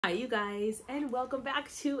Hi you guys, and welcome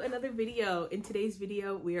back to another video. In today's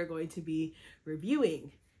video we are going to be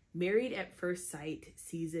reviewing Married at First Sight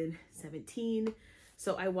season 17.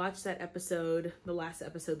 So I watched that episode, the last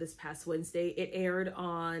episode, this past Wednesday. It aired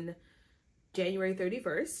on January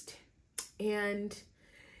 31st, and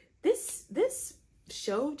this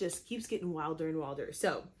show just keeps getting wilder and wilder.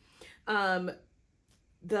 So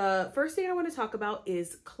the first thing I want to talk about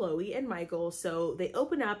is Chloe and Michael. So they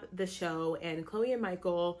open up the show and Chloe and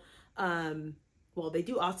Michael, well, they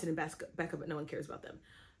do Austin and Becca, but no one cares about them.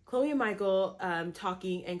 Chloe and Michael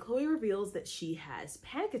talking, and Chloe reveals that she has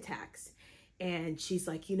panic attacks. And she's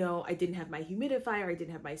like, I didn't have my humidifier, I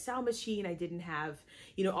didn't have my sound machine, I didn't have,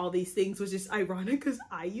 all these things, which is ironic because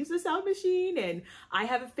I use a sound machine and I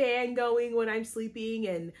have a fan going when I'm sleeping.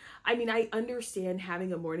 And I mean, I understand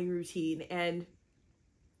having a morning routine. And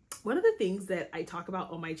one of the things that I talk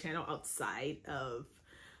about on my channel outside of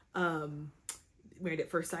Married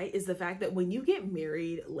at First Sight is the fact that when you get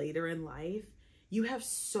married later in life, you have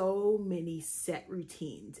so many set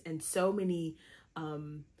routines and so many,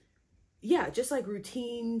 just like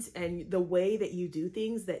routines and the way that you do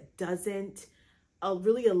things that doesn't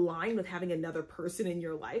really align with having another person in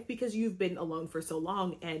your life because you've been alone for so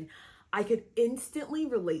long. And I could instantly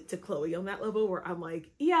relate to Chloe on that level where I'm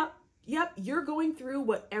like, Yep, you're going through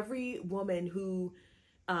what every woman who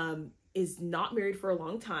is not married for a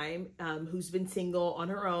long time, who's been single on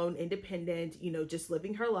her own, independent, just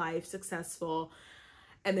living her life, successful,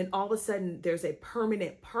 and then all of a sudden there's a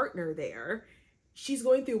permanent partner there. She's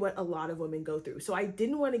going through what a lot of women go through. So I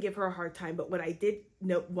didn't want to give her a hard time, but what I did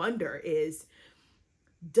wonder is,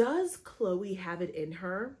 does Chloe have it in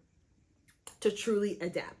her to truly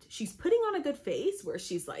adapt? She's putting on a good face where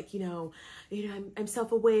she's like, I'm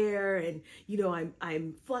self-aware and,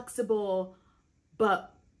 I'm flexible,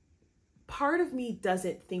 but part of me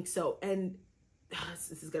doesn't think so. And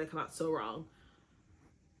this is going to come out so wrong.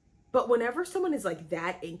 But whenever someone is like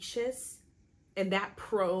that anxious and that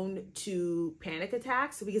prone to panic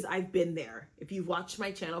attacks, because I've been there. If you've watched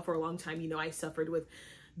my channel for a long time, I suffered with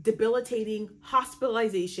debilitating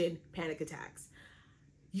hospitalization panic attacks.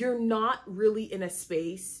 You're not really in a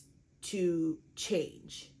space to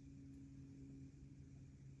change.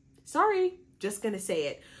 Sorry, just gonna say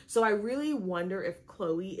it. So I really wonder if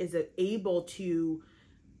Chloe is able to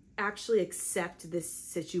actually accept this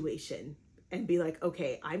situation and be like,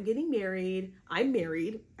 okay, I'm getting married. I'm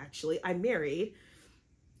married.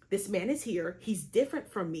 This man is here. He's different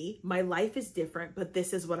from me. My life is different, but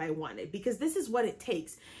this is what I wanted because this is what it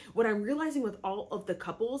takes. What I'm realizing with all of the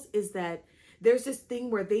couples is that there's this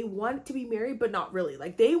thing where they want to be married, but not really.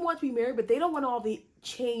 Like they want to be married, but they don't want all the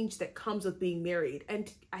change that comes with being married.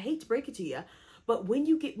 And I hate to break it to you, but when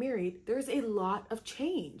you get married, there's a lot of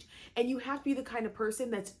change. And you have to be the kind of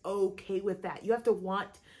person that's okay with that. You have to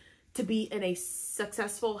want to be in a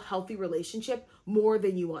successful, healthy relationship more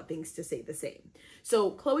than you want things to stay the same.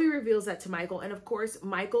 So Chloe reveals that to Michael. And of course,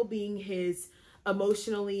 Michael being his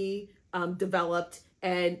emotionally developed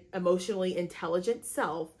and emotionally intelligent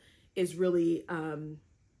self, is really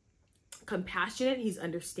compassionate. He's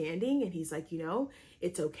understanding, and he's like,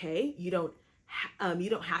 it's okay. You don't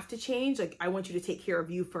have to change. Like, I want you to take care of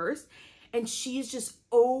you first. And she's just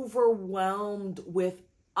overwhelmed with,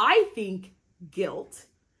 I think, guilt.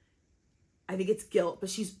 I think it's guilt, but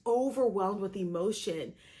she's overwhelmed with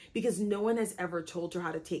emotion because no one has ever told her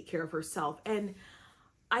how to take care of herself. And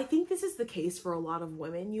I think this is the case for a lot of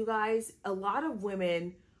women, you guys. A lot of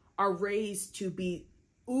women are raised to be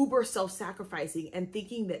uber self-sacrificing and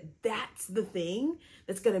thinking that that's the thing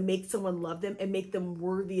that's going to make someone love them and make them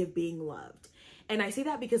worthy of being loved. And I say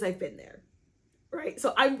that because I've been there, right?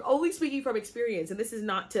 So I'm only speaking from experience, and this is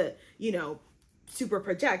not to, super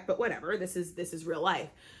project, but whatever. This is real life.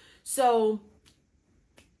 So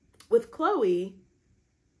with Chloe,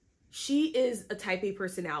 she is a type A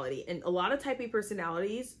personality, and a lot of type A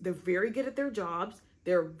personalities, they're very good at their jobs.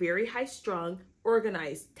 They're very high strung,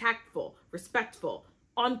 organized, tactful, respectful,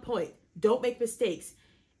 on point, don't make mistakes.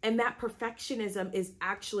 And that perfectionism is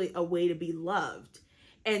actually a way to be loved.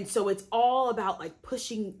 And so it's all about like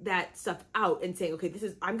pushing that stuff out and saying, okay,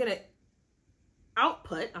 I'm going to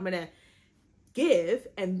output, I'm going to give,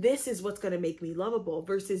 and this is what's going to make me lovable,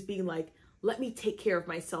 versus being like, let me take care of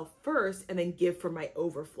myself first and then give from my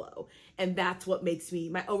overflow. And that's what makes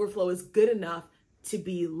my overflow is good enough to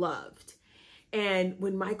be loved. And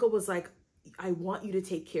when Michael was like, I want you to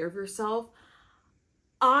take care of yourself,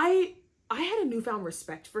 I had a newfound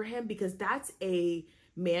respect for him, because that's a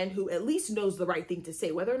man who at least knows the right thing to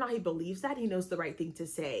say. Whether or not he believes that, he knows the right thing to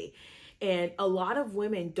say. And a lot of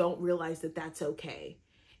women don't realize that that's okay.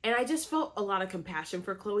 And I just felt a lot of compassion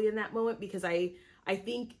for Chloe in that moment, because I I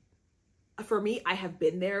think for me, I have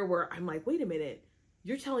been there where I'm like, wait a minute,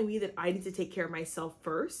 you're telling me that I need to take care of myself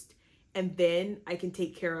first and then I can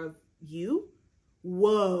take care of you?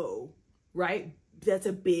 Whoa, right? That's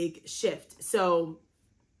a big shift. So,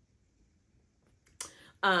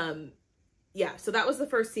 yeah, so that was the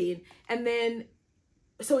first scene. And then,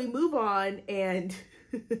 so we move on and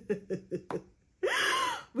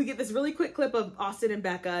we get this really quick clip of Austin and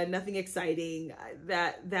Becca, nothing exciting.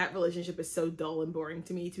 That relationship is so dull and boring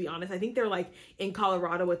to me, to be honest. I think they're like in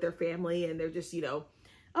Colorado with their family and they're just, you know,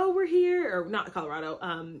 oh, we're here, or not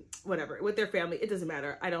Colorado, whatever, with their family. It doesn't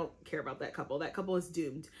matter. I don't care about that couple. That couple is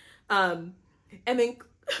doomed. And then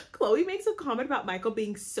Chloe makes a comment about Michael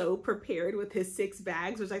being so prepared with his 6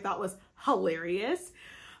 bags, which I thought was hilarious.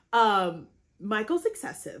 Michael's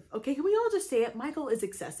excessive. Okay, can we all just say it? Michael is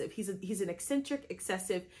excessive. He's an eccentric,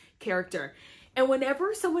 excessive character. And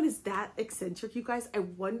whenever someone is that eccentric, you guys, I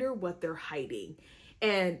wonder what they're hiding.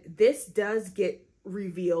 And this does get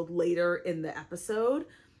revealed later in the episode,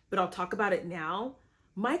 but I'll talk about it now.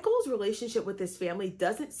 Michael's relationship with his family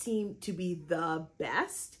doesn't seem to be the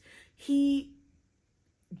best. He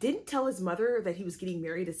didn't tell his mother that he was getting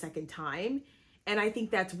married a second time. And I think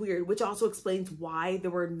that's weird, which also explains why there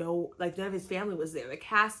were none of his family was there. The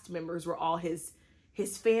cast members were all his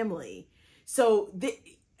family. So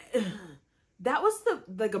that was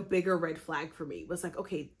a bigger red flag for me. It was like,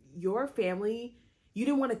 okay, your family, you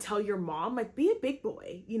didn't want to tell your mom, like, be a big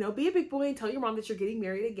boy, you know, be a big boy and tell your mom that you're getting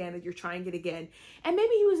married again, that you're trying it again. And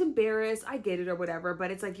maybe he was embarrassed. I get it or whatever, but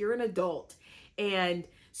it's like, you're an adult. And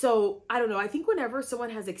so I don't know. I think whenever someone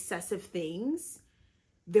has excessive things,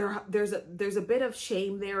 there's a bit of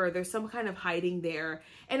shame there, or there's some kind of hiding there.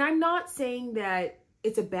 And I'm not saying that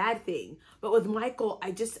it's a bad thing, but with Michael,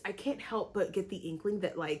 I can't help but get the inkling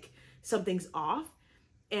that like something's off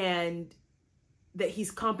and that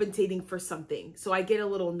he's compensating for something. So I get a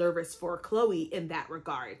little nervous for Chloe in that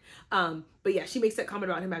regard. But yeah, she makes that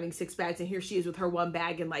comment about him having 6 bags, and here she is with her 1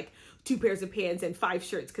 bag and like 2 pairs of pants and 5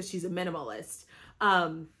 shirts because she's a minimalist.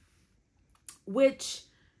 Which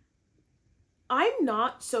I'm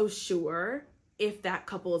not so sure if that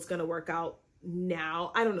couple is going to work out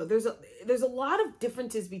now. I don't know. There's a lot of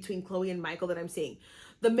differences between Chloe and Michael that I'm seeing.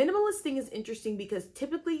 The minimalist thing is interesting because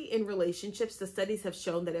typically in relationships, the studies have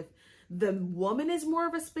shown that if the woman is more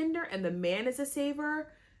of a spender and the man is a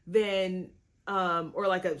saver, then, or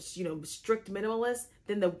like a, you know, strict minimalist,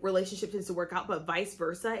 then the relationship tends to work out, but vice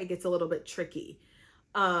versa, it gets a little bit tricky.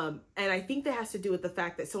 And I think that has to do with the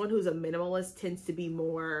fact that someone who's a minimalist tends to be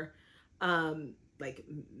more, like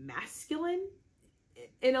masculine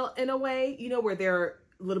in a way, you know, where they're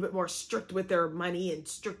a little bit more strict with their money and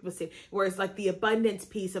strict with saving, whereas like the abundance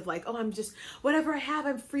piece of like, oh, I'm just, whatever I have,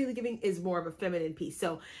 I'm freely giving, is more of a feminine piece.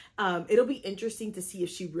 So, it'll be interesting to see if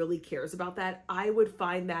she really cares about that. I would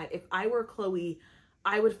find that if I were Chloe,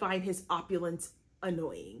 I would find his opulence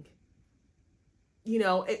annoying. You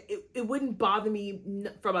know, it wouldn't bother me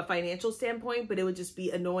from a financial standpoint, but it would just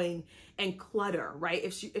be annoying and clutter, right?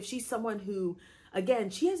 If she's someone who,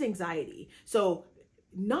 again, she has anxiety. So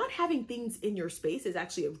not having things in your space is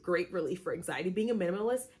actually a great relief for anxiety. Being a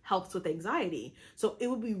minimalist helps with anxiety. So it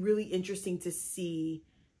would be really interesting to see,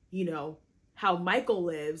 you know, how Michael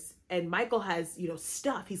lives. And Michael has, you know,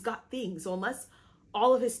 stuff. He's got things. So unless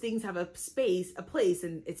all of his things have a space, a place,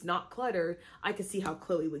 and it's not cluttered, I could see how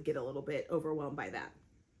Chloe would get a little bit overwhelmed by that.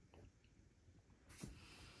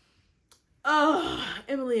 Oh,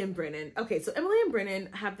 Emily and Brennan. Okay, so Emily and Brennan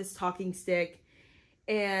have this talking stick,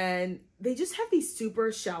 and they just have these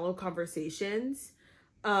super shallow conversations.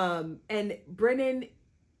 And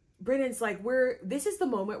Brennan's like, this is the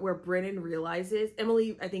moment where Brennan realizes,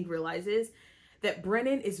 Emily, I think, realizes that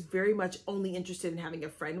Brennan is very much only interested in having a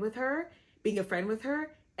friend with her, being a friend with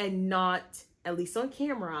her, and not, at least on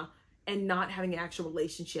camera, and not having an actual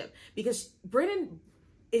relationship. Because Brennan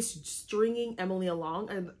is stringing Emily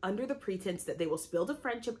along under the pretense that they will build a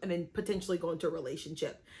friendship and then potentially go into a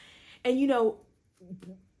relationship. And, you know,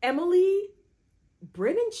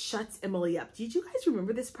 Brennan shuts Emily up. Did you guys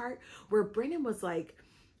remember this part where Brennan was like,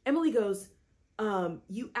 Emily goes,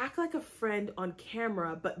 you act like a friend on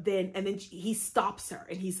camera, but then, and then he stops her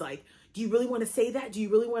and he's like, do you really want to say that? Do you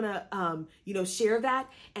really want to, you know, share that?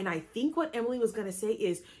 And I think what Emily was going to say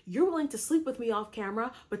is, you're willing to sleep with me off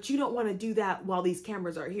camera, but you don't want to do that while these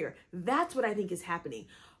cameras are here. That's what I think is happening.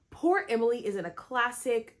 Poor Emily is in a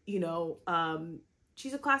classic, you know,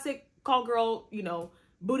 she's a classic call girl, you know,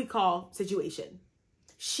 booty call situation.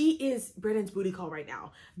 She is Brennan's booty call right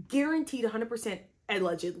now. Guaranteed 100%,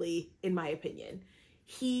 allegedly, in my opinion.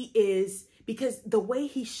 He is, because the way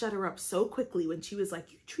he shut her up so quickly when she was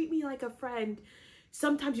like, you treat me like a friend,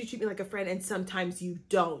 sometimes you treat me like a friend and sometimes you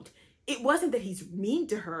don't. It wasn't that he's mean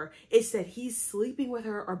to her. It's that he's sleeping with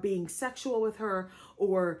her or being sexual with her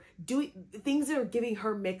or doing things that are giving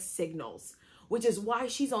her mixed signals, which is why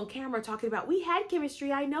she's on camera talking about, we had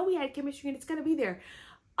chemistry. I know we had chemistry and it's going to be there.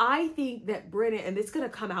 I think that Brennan, and it's going to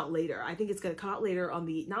come out later. I think it's going to come out later on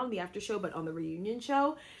the, not on the after show, but on the reunion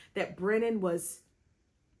show, that Brennan was,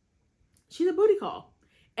 she's a booty call.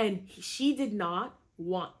 And he did not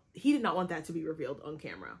want that to be revealed on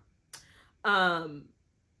camera.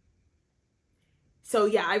 So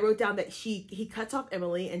yeah, I wrote down that he cuts off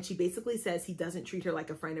Emily and she basically says he doesn't treat her like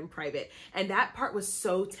a friend in private. And that part was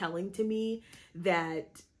so telling to me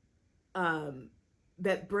that,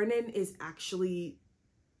 that Brennan is actually,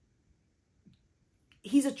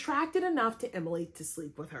 he's attracted enough to Emily to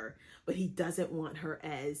sleep with her, but he doesn't want her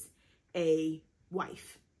as a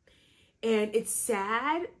wife. And it's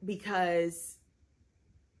sad because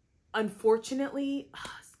unfortunately,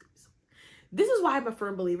 this is why I'm a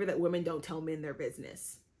firm believer that women don't tell men their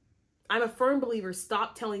business. I'm a firm believer,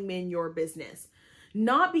 stop telling men your business.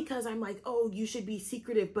 Not because I'm like, oh, you should be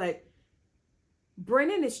secretive, but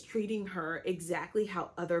Brennan is treating her exactly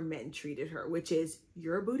how other men treated her, which is,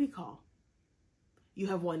 you're a booty call. You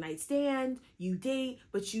have one night stand, you date,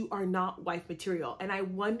 but you are not wife material. And I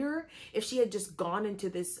wonder if she had just gone into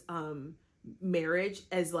this marriage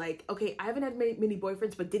as like, okay, I haven't had many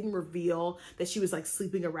boyfriends, but didn't reveal that she was like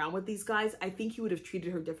sleeping around with these guys, I think he would have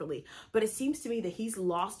treated her differently. But it seems to me that he's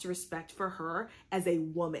lost respect for her as a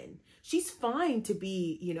woman. She's fine to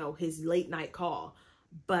be, you know, his late night call,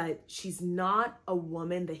 but she's not a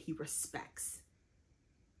woman that he respects.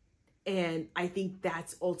 And I think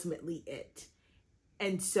that's ultimately it.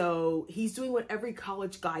 And so he's doing what every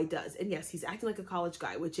college guy does. And yes, he's acting like a college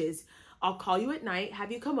guy, which is, I'll call you at night,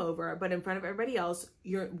 have you come over, but in front of everybody else,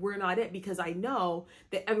 we're not it, because I know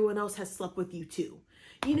that everyone else has slept with you too.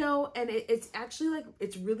 You know, and it's actually like,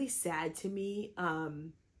 it's really sad to me,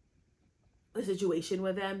 the situation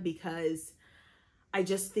with them, because I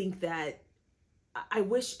just think that I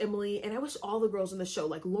wish Emily, and I wish all the girls in the show,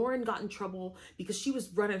 like Lauren got in trouble because she was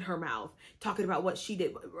running her mouth, talking about what she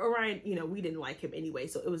did. Ryan, you know, we didn't like him anyway,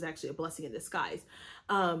 so it was actually a blessing in disguise.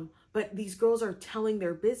 But these girls are telling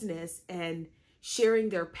their business and sharing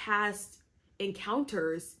their past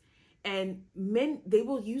encounters, and men, they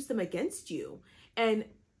will use them against you. And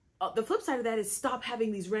the flip side of that is, stop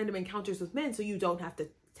having these random encounters with men so you don't have to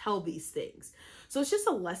tell these things. So it's just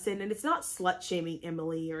a lesson, and it's not slut shaming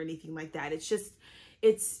Emily or anything like that. It's just,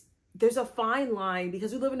 there's a fine line,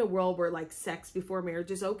 because we live in a world where like sex before marriage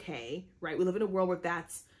is okay, right? We live in a world where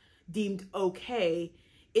that's deemed okay.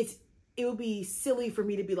 It would be silly for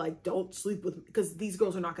me to be like, don't sleep with, because these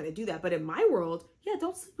girls are not going to do that. But in my world, yeah,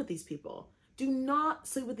 don't sleep with these people. Do not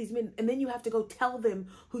sleep with these men. And then you have to go tell them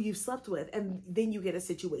who you've slept with. And then you get a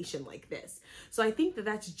situation like this. So I think that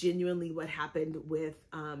that's genuinely what happened with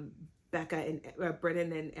Becca and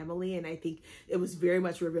Brennan and Emily. And I think it was very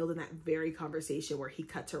much revealed in that very conversation where he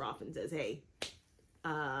cuts her off and says, hey,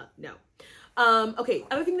 no. Okay,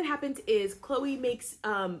 other thing that happens is Chloe makes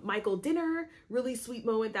Michael dinner, really sweet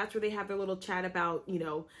moment. That's where they have their little chat about, you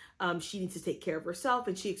know, she needs to take care of herself,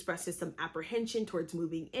 and she expresses some apprehension towards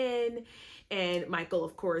moving in. And Michael,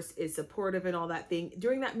 of course, is supportive and all that thing.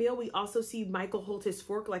 During that meal, we also see Michael hold his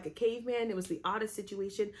fork like a caveman. It was the oddest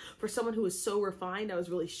situation for someone who was so refined. I was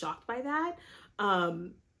really shocked by that.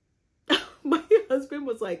 My husband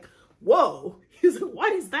was like, whoa, he was like,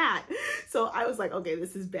 what is that? So I was like, okay,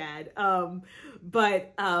 this is bad.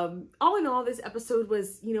 But all in all, this episode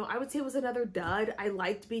was, you know, I would say it was another dud. I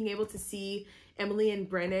liked being able to see Emily and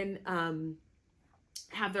Brennan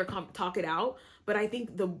have their talk it out. But I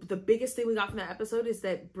think the biggest thing we got from that episode is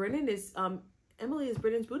that Brennan is, Emily is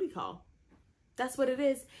Brennan's booty call. That's what it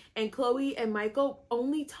is. And Chloe and Michael,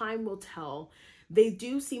 only time will tell. They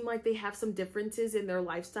do seem like they have some differences in their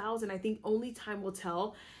lifestyles, and I think only time will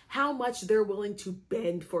tell how much they're willing to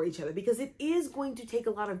bend for each other, because it is going to take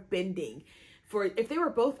a lot of bending. If they were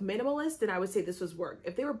both minimalist, then I would say this was work.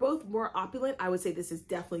 If they were both more opulent, I would say this is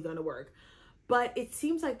definitely going to work. But it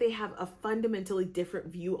seems like they have a fundamentally different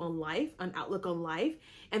view on life, an outlook on life,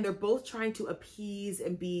 and they're both trying to appease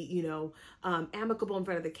and be, you know, amicable in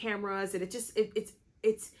front of the cameras, and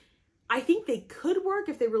it's I think they could work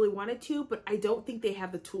if they really wanted to, but I don't think they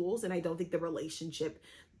have the tools, and I don't think the relationship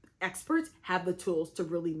experts have the tools to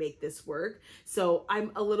really make this work. So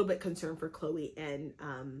I'm a little bit concerned for Chloe and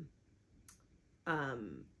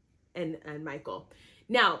Michael.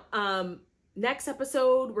 Now, next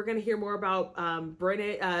episode, we're going to hear more about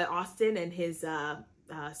Brennan, Austin and his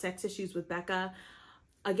sex issues with Becca.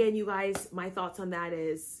 Again, you guys, my thoughts on that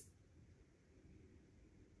is,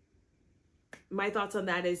 my thoughts on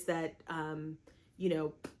that is that, you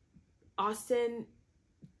know, Austin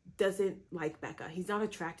doesn't like Becca. He's not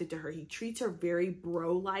attracted to her. He treats her very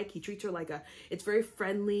bro-like. He treats her like it's very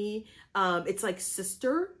friendly. It's like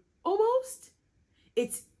sister almost.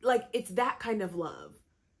 It's like, it's that kind of love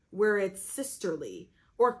where it's sisterly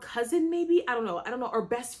or cousin maybe. I don't know. Or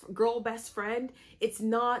best friend. It's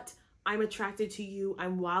not, I'm attracted to you,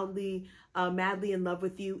 I'm wildly, madly in love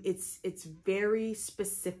with you. It's very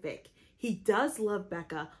specific. He does love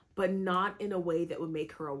Becca, but not in a way that would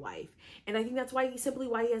make her a wife. And I think that's why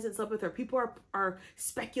he hasn't slept with her. People are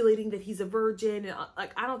speculating that he's a virgin. And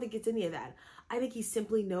like, I don't think it's any of that. I think he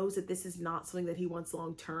simply knows that this is not something that he wants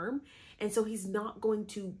long term. And so he's not going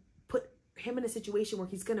to put him in a situation where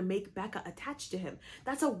he's going to make Becca attached to him.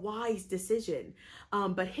 That's a wise decision.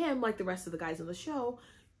 But him, like the rest of the guys on the show,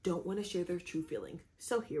 don't want to share their true feelings.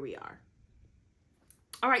 So here we are.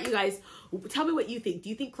 All right, you guys, tell me what you think. Do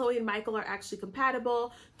you think Chloe and Michael are actually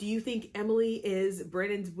compatible? Do you think Emily is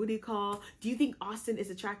Brennan's booty call? Do you think Austin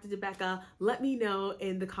is attracted to Becca? Let me know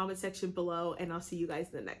in the comment section below, and I'll see you guys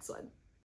in the next one.